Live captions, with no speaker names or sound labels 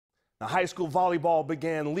Now, high school volleyball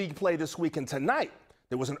began league play this week, and tonight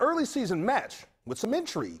there was an early season match with some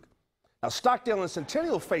intrigue. Now, Stockdale and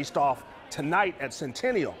Centennial faced off tonight at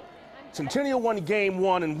Centennial. Centennial won game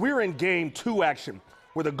 1, and we're in game 2 action,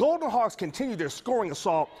 where the Golden Hawks continue their scoring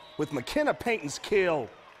assault with McKenna Payton's kill.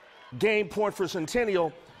 Game point for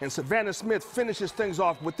Centennial, and Savannah Smith finishes things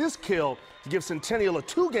off with this kill to give Centennial a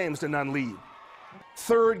 2-0 lead.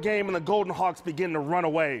 Third game, and the Golden Hawks begin to run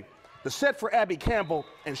away. The set for Abby Campbell,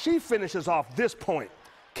 and she finishes off this point.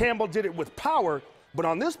 Campbell did it with power, but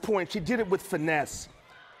on this point, she did it with finesse.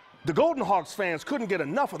 The Golden Hawks fans couldn't get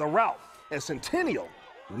enough of the rout, as Centennial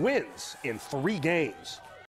wins in 3 games.